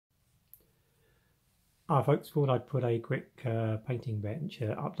Hi folks, thought I'd put a quick painting bench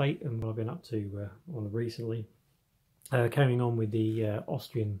update and what I've been up to on recently. Carrying on with the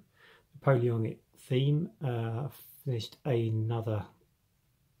Austrian Napoleonic theme, finished another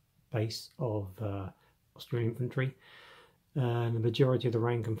base of Austrian infantry. The majority of the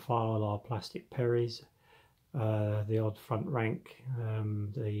rank and file are plastic Perrys. The odd front rank,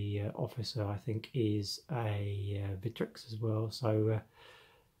 the officer I think is a Vitrix as well, so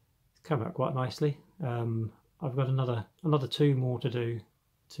come out quite nicely. I've got another two more to do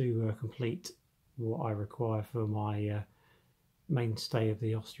to complete what I require for my mainstay of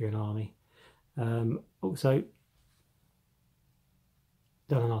the Austrian army. Also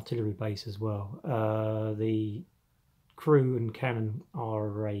done an artillery base as well. The crew and cannon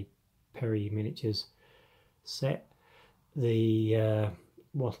are a Perry miniatures set. The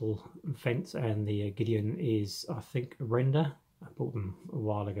wattle fence and the Gideon is, I think, a render. I bought them a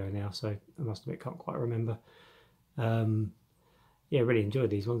while ago now, so I must admit can't quite remember. Yeah, really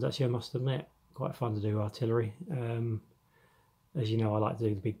enjoyed these ones actually, I must admit. Quite fun to do artillery. As you know, I like to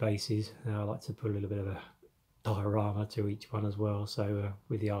do the big bases. I like to put a little bit of a diorama to each one as well, so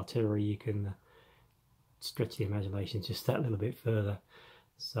with the artillery you can stretch the imagination just that little bit further.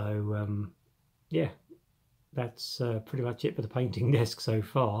 So yeah, that's pretty much it for the painting desk so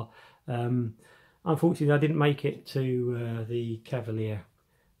far. Unfortunately, I didn't make it to the Cavalier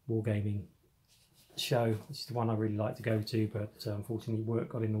Wargaming show, which is the one I really like to go to, but unfortunately work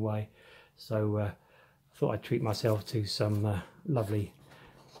got in the way. So I thought I'd treat myself to some lovely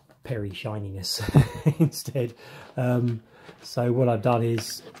Perry shininess instead. So what I've done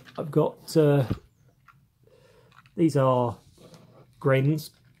is I've got these are Gren's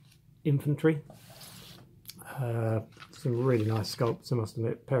infantry. Some really nice sculpts, I must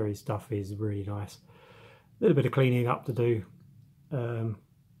admit. Perry's stuff is really nice. A little bit of cleaning up to do,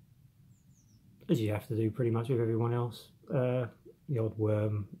 as you have to do pretty much with everyone else. The odd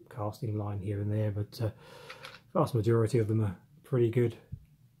worm casting line here and there, but vast majority of them are pretty good.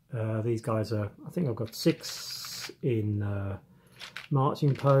 These guys are, I think I've got 6 in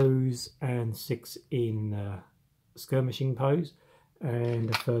marching pose and 6 in skirmishing pose, and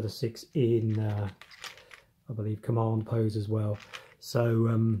a further 6 in I believe command pose as well.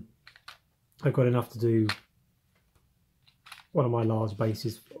 So I've got enough to do one of my large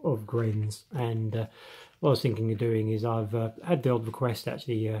bases of Gren's, and what I was thinking of doing is I've had the odd request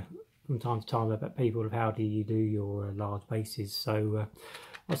actually from time to time about people of how do you do your large bases. So what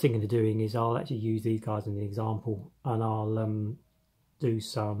I was thinking of doing is I'll actually use these guys as an example, and I'll do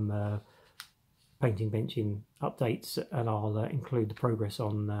some painting benching updates, and I'll include the progress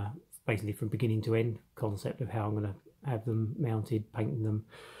on basically from beginning to end concept of how I'm going to have them mounted, painting them,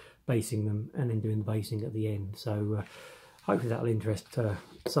 basing them, and then doing the basing at the end. So hopefully that'll interest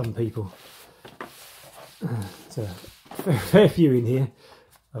some people. It's a fair few in here.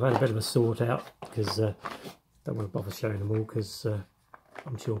 I've had a bit of a sort out because don't want to bother showing them all because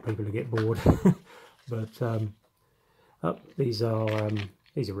I'm sure people will get bored. But these are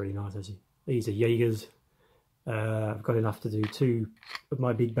really nice actually. These are Jaegers. I've got enough to do 2 of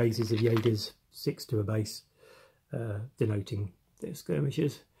my big bases of Jaegers, 6 to a base, denoting their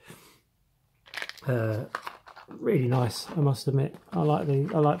skirmishers. Really nice, I must admit. I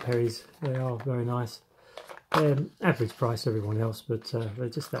like Perry's. They are very nice. Average price everyone else, but they're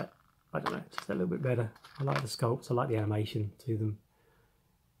just that, I don't know, just a little bit better. I like the sculpts. I like the animation to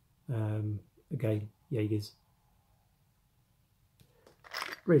them. Again, Jaegers.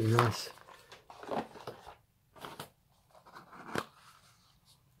 Really nice.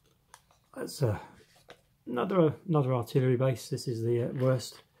 That's another artillery base. This is the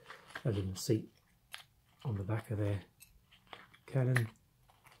worst. Having a seat on the back of their cannon.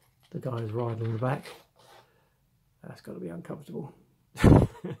 The guy's riding on the back. That's got to be uncomfortable.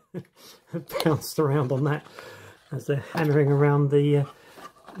 Bounced around on that as they're hammering around the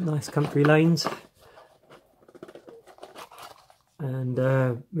nice country lanes. And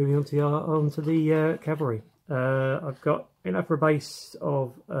moving on to the cavalry. I've got enough for a base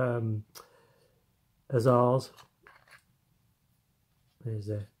of Hussars. There's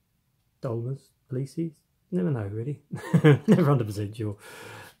their Dolmers, Policies. Never know really. Never 100% sure.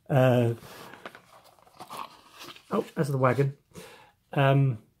 Oh, that's the wagon.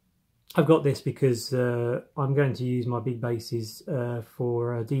 I've got this because I'm going to use my big bases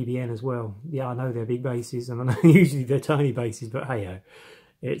for DBN as well. Yeah, I know they're big bases, and I know usually they're tiny bases, but hey-ho.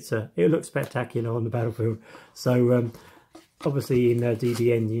 It looks spectacular on the battlefield. So obviously in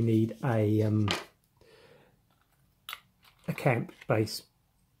DBN you need a camp base,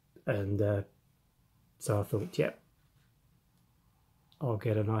 and so I thought, yep, I'll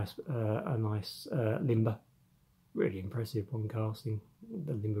get a nice limber. Really impressive one casting.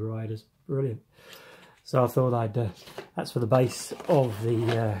 The limber riders, brilliant. So I thought I'd that's for the base of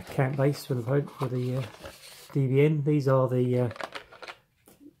the camp base for the DVN. These are the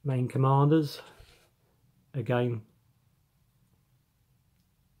main commanders. Again,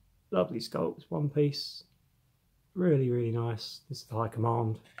 lovely sculpts, one piece, really nice. This is the high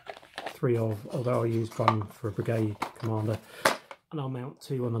command, 3 of, although I used one for a brigade commander, and I'll mount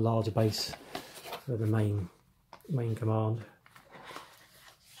 2 on the larger base for the main command.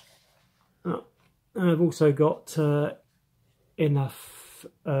 I've also got enough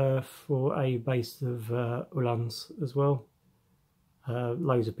for a base of Uhlans as well.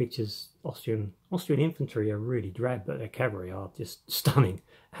 Loads of pictures. Austrian infantry are really drab, but their cavalry are just stunning,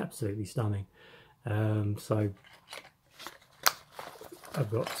 absolutely stunning. So I've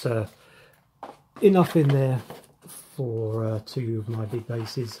got enough in there for 2 of my big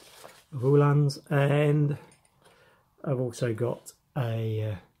bases of Uhlans, and I've also got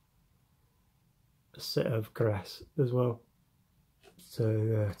a set of cuirass as well,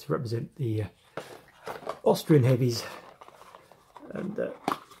 so to represent the Austrian heavies. And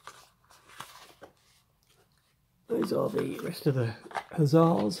those are the rest of the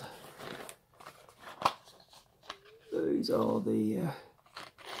hussars. Those are the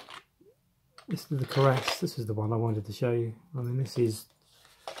rest of the cuirass. This is the one I wanted to show you. I mean, this is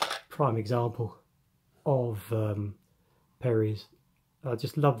prime example of Perry's. I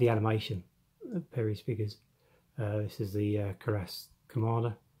just love the animation of Perry's figures. This is the cuirass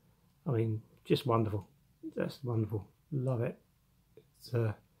commander. I mean, just wonderful, just wonderful. Love it. It's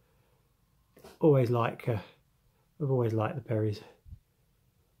always like I've always liked the Perrys.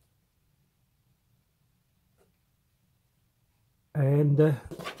 And I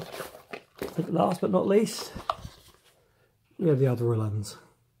think last but not least, we have the other Uhlans.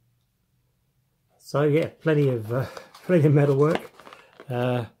 So yeah, plenty of metal work.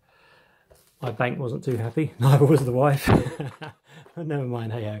 My bank wasn't too happy, neither was the wife. But never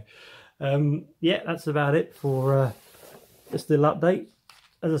mind, hey ho. Yeah, that's about it for this little update.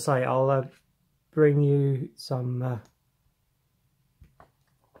 As I say, I'll bring you some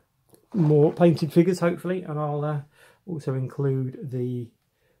more painted figures hopefully, and I'll also include the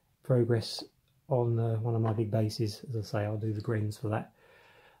progress on one of my big bases. As I say, I'll do the grins for that.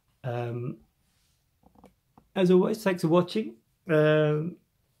 As always, thanks for watching, and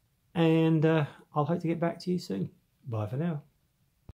I'll hope to get back to you soon. Bye for now.